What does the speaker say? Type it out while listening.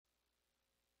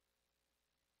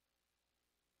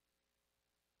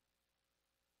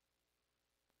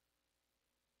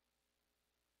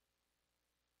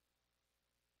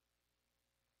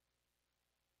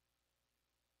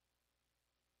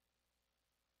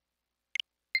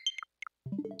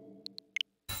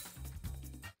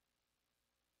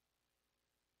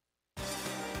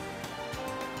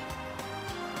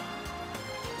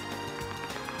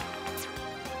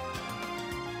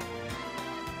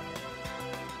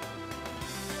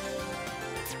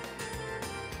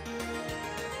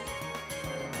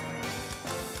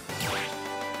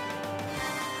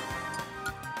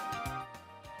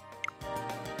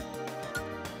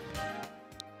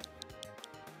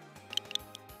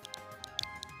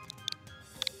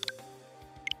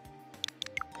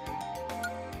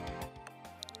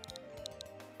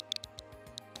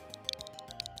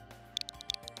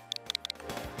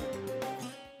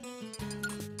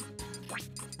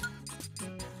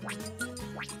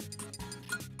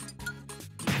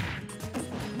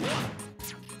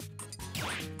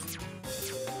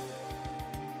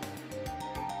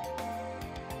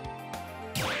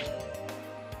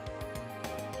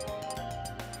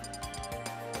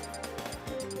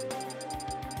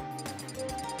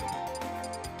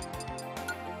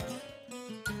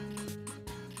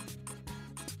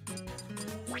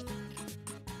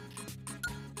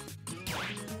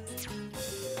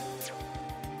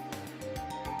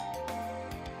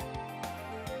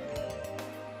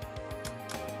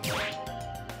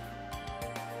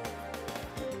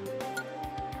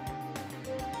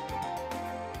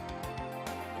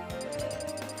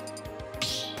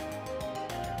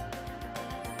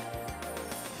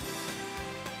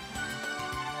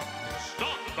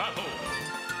Battle!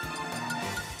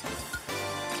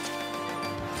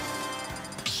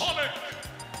 Sonic!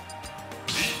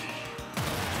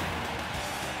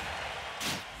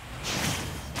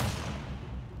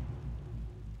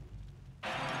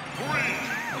 Three,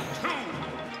 two,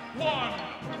 one,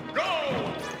 go!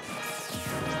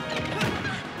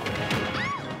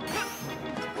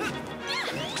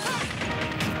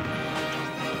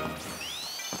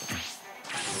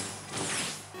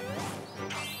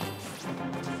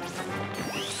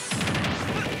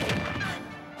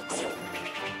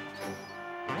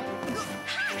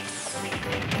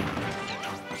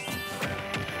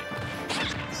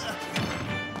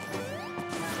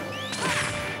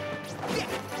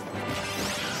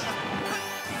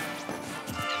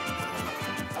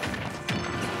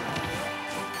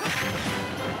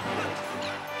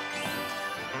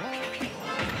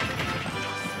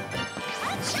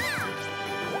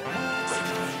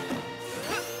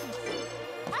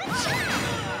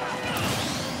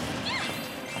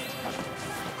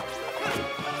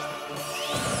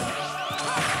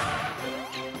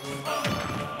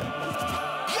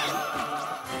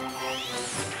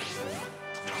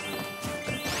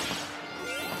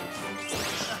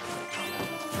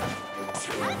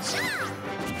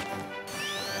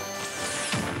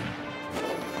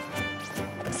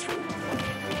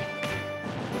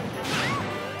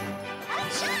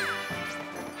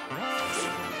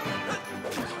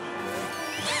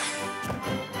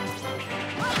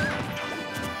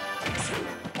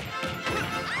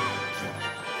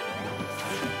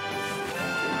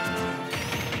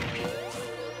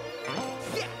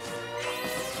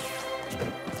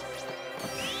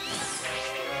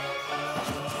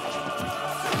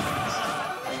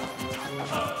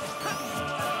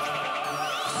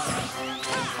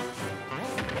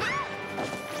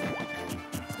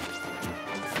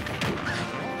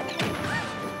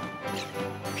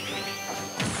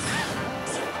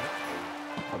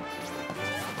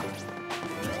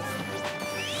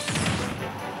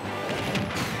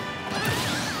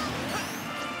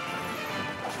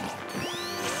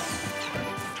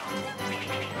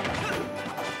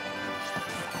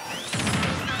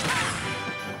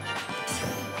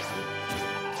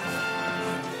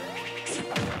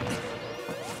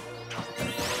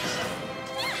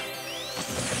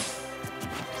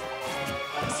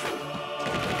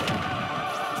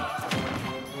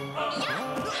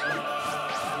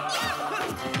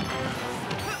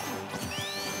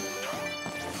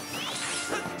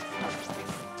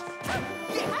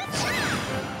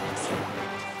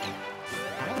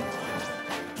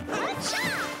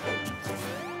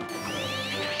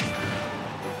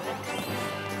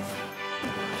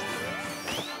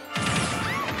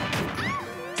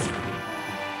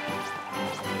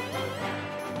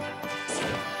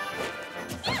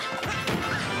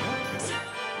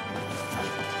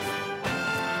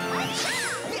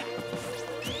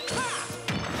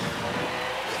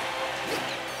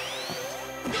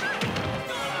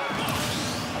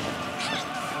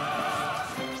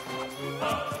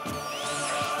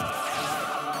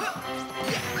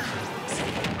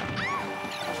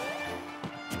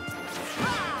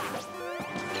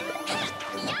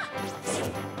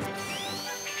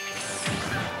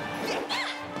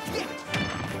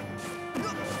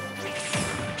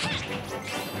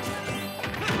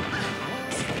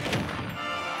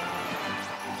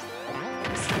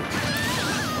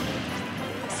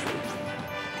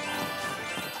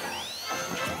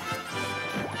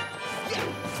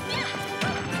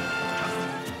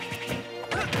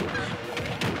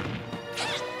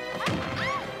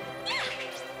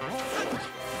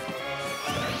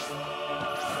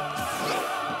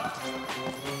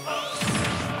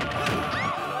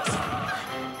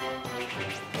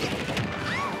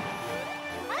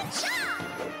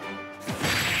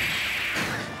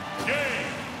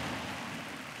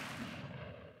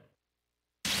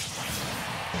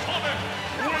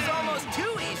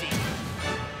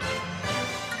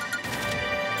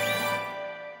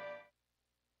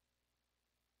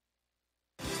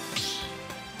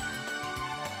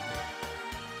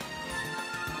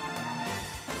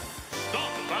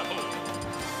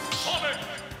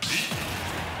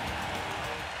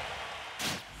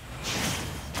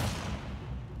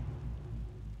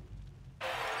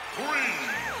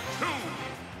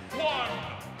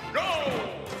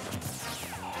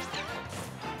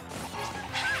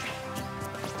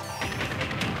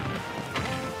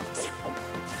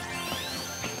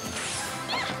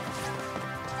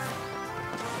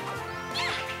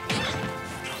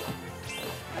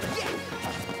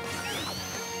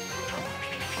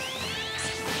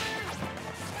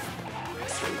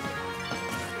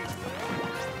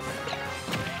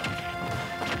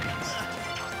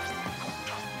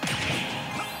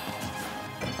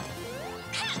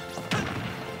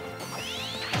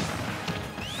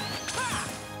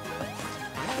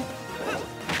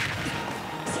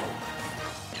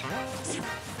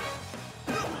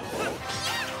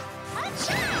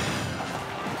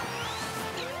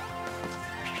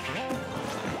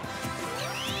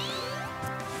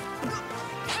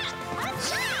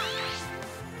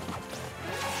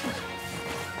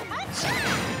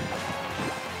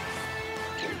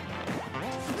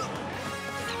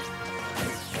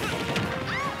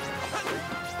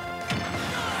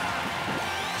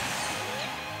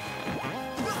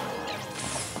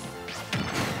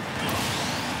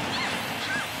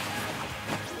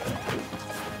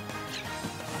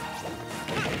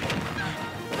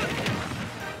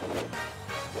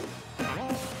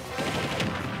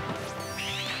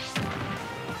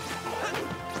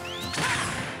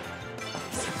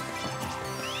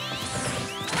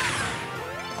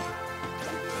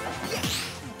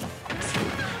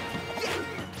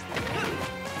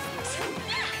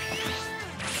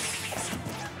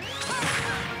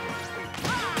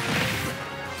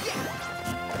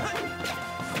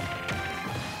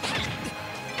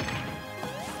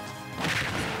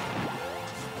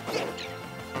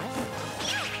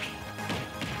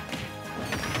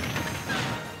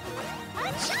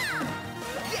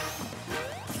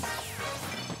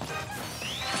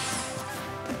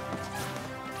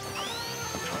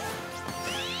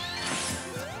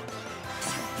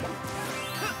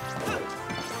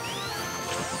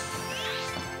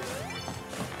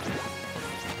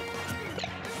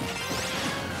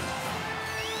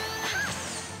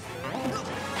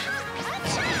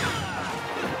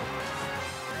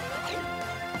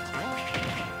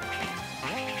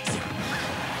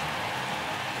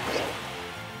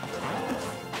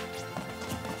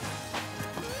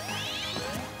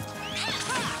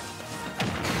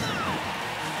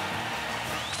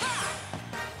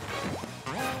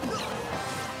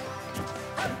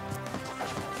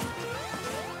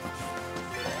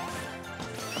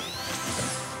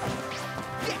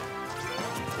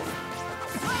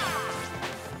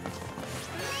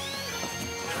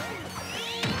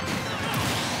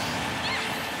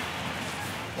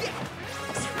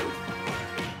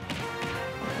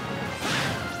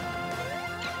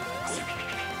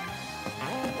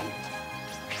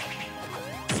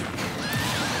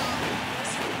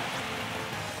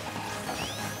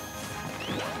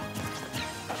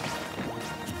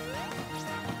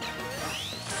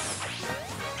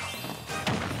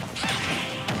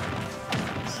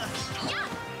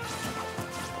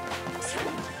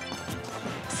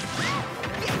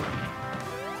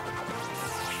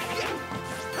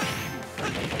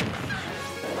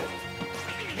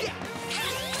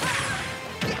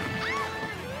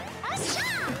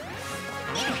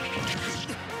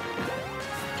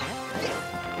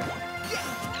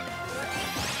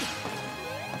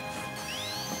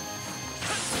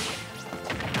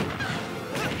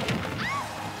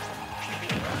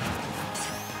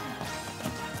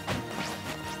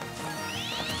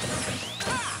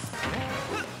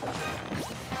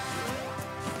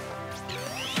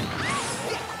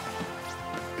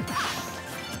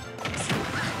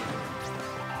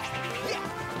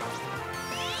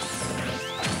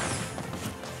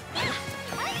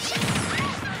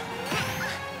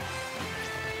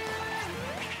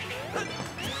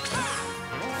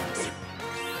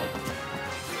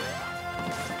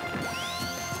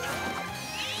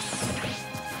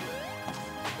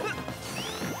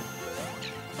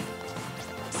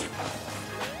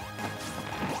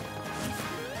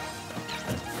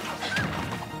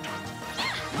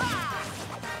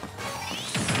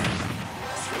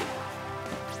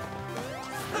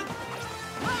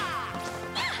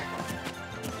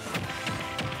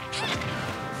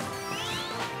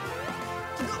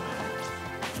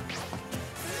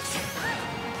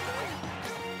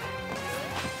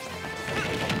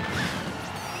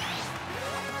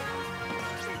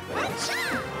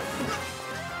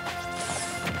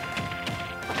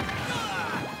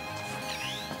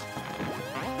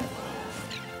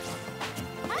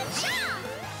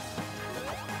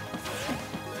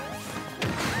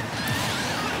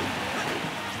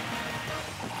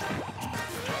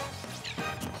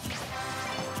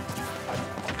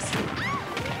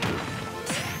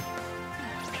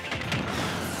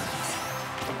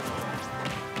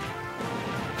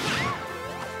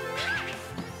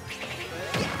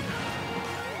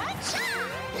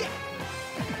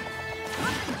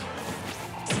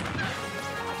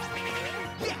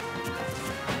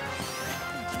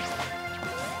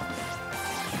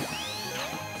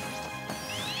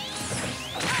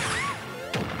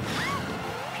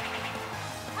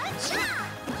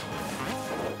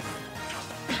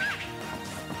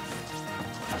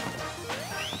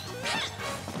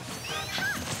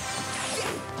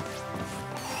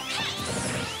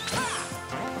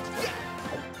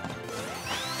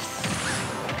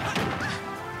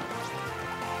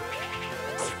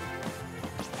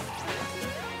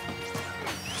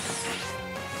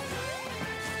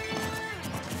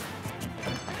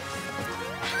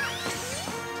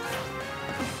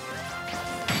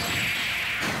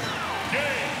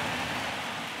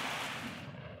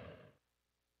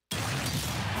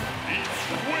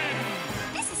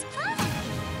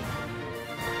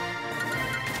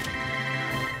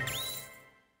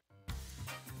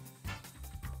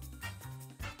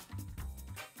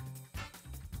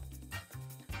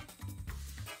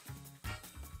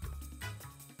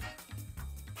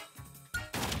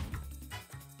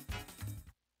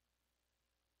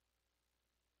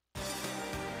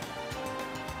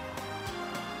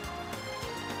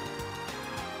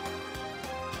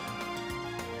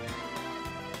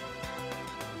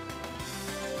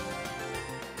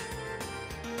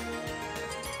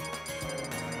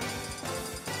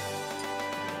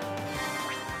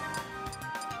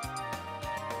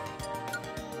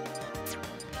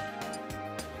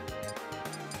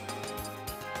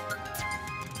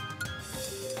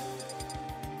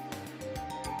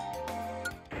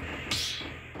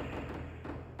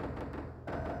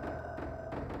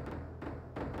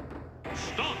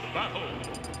 battle.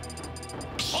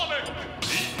 Sonic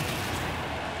Beat.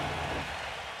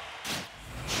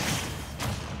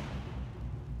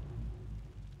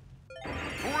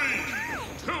 3,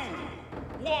 2,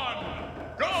 1,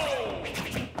 go!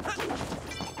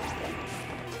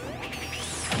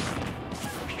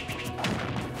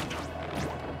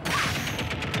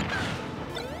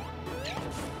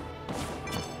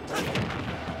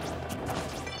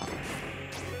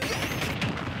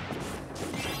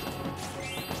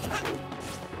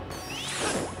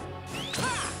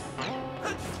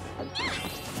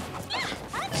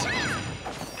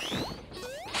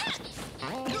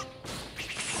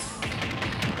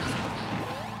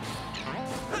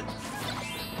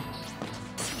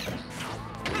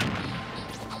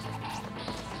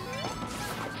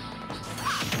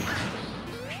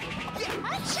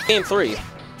 Game 3.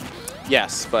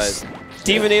 Yes, but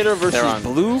Steven8er versus on-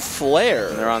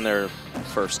 BlueFlare. they're on their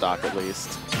first stock at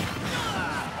least.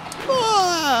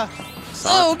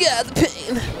 Oh god, the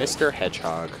pain. Mr.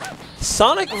 Hedgehog.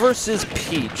 Sonic versus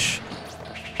Peach.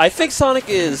 I think Sonic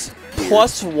is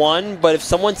 +1, but if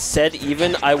someone said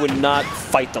even, I would not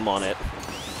fight them on it.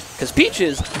 Because Peach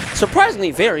is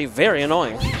surprisingly very, very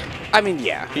annoying. I mean,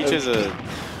 yeah. Peach is a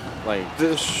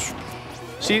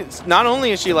she's not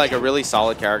only is she like a really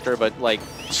solid character, but like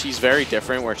she's very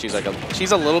different. Where she's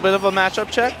a little bit of a matchup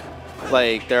check.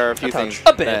 Like there are a few things.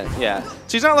 A bit. Yeah,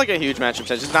 she's not like a huge matchup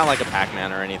check. She's not like a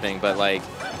Pac-Man or anything. But like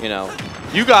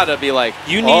you gotta be like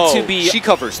You need to be. She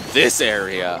covers this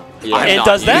area. Yeah. I'm And not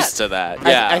does that. used to that.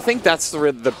 Yeah, I think that's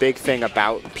the big thing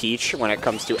about Peach when it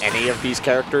comes to any of these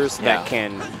characters that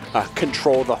can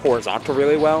control the horizontal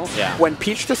really well. Yeah. When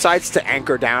Peach decides to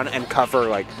anchor down and cover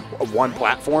like one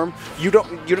platform, you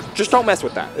just don't mess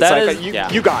with that. It's That like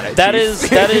is- you got it. That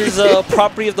Chief. is a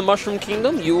property of the Mushroom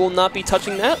Kingdom. You will not be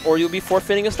touching that, or you'll be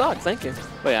forfeiting a stock. Thank you.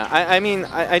 But yeah, I mean,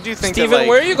 I do think Steven, that, like,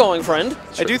 where are you going, friend?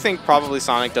 I do think probably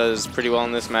Sonic does pretty well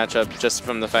in this matchup, just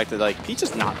from the fact that like Peach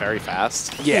is not very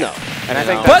fast. Yeah. No. And I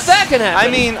think But that can happen.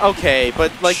 I mean, okay, but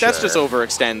like that's just Sure.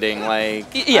 overextending. Like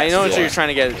Yes, I know yeah. you're trying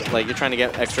to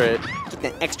get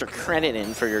extra credit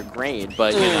in for your grade,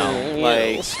 but you know,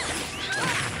 like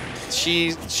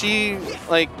she's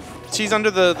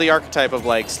under the archetype of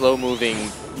like slow moving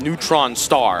neutron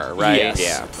star, right? Yes.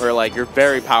 Yeah. Or like you're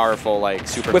very powerful, like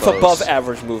super with close. above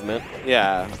average movement.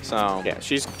 Yeah. So yeah,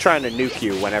 she's trying to nuke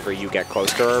you whenever you get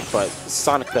close to her, but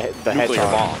Sonic the Nuclear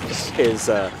Hedgehog bombs. is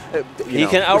He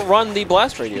can outrun the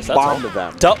blast radius. That's bomb all.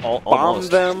 them. Bomb Bomb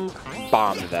them,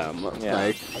 bomb them. Yeah.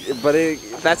 Like, but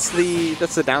that's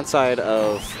the downside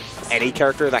of any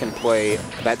character that can play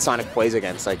that Sonic plays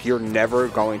against. Like you're never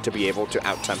going to be able to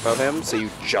out-tempo him, so you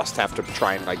just have to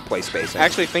try and like play spacing.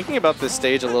 Actually, thinking about this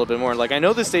stage a little bit more, like I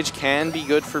know this stage can be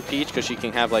good for Peach because she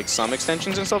can have like some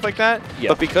extensions and stuff like that. Yeah.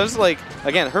 But because like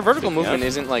again, her vertical movement enough.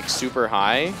 isn't like super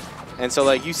high. And so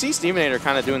like you see Steven8er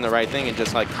kind of doing the right thing and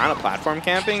just like kind of platform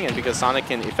camping, and because Sonic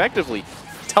can effectively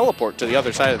teleport to the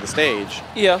other side of the stage.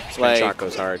 Yeah. Like shot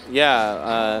goes hard.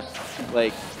 yeah,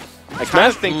 like I kind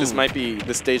of think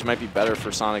this stage might be better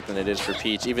for Sonic than it is for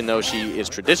Peach, even though she is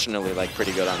traditionally like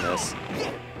pretty good on this.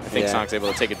 I think Yeah. Sonic's able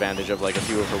to take advantage of like a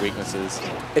few of her weaknesses.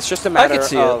 It's just a matter could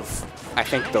see of, I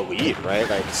think, the lead, right?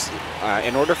 Like,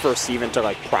 in order for Steven to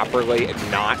like properly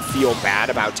not feel bad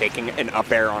about taking an up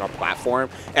air on a platform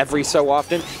every so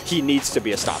often, he needs to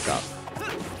be a stock up,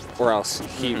 or else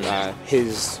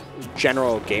his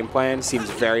general game plan seems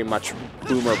very much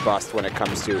boom or bust when it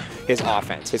comes to his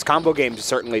offense. His combo game is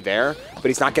certainly there, but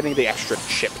he's not getting the extra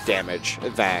chip damage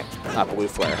that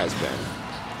BlueFlare has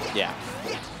been. Yeah.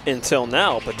 Until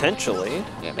now, potentially.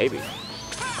 Yeah, maybe.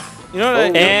 You know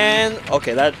what? And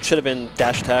okay, that should have been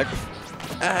dash tag.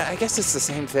 I guess it's the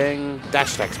same thing.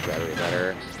 Dash attack's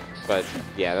better, but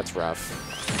yeah, that's rough.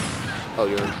 Oh,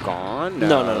 you're gone?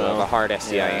 No. The hard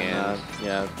SDI in.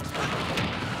 Yeah.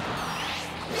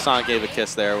 Sonic gave a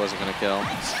kiss there, wasn't gonna kill.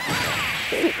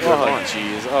 Oh,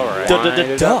 jeez. All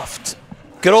right. Duffed.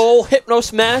 Good old Hypno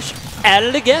Smash at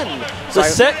it again. The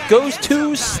set goes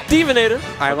to Steven8er.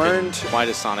 I learned. Why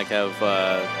does Sonic have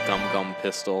Gum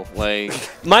Pistol? Like,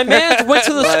 My man went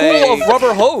to the school of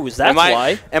rubber hose. That's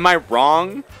why. Am I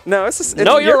wrong? No, it's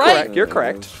No, you're right. Correct. You're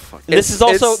correct. This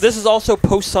is also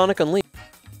post Sonic Unleashed.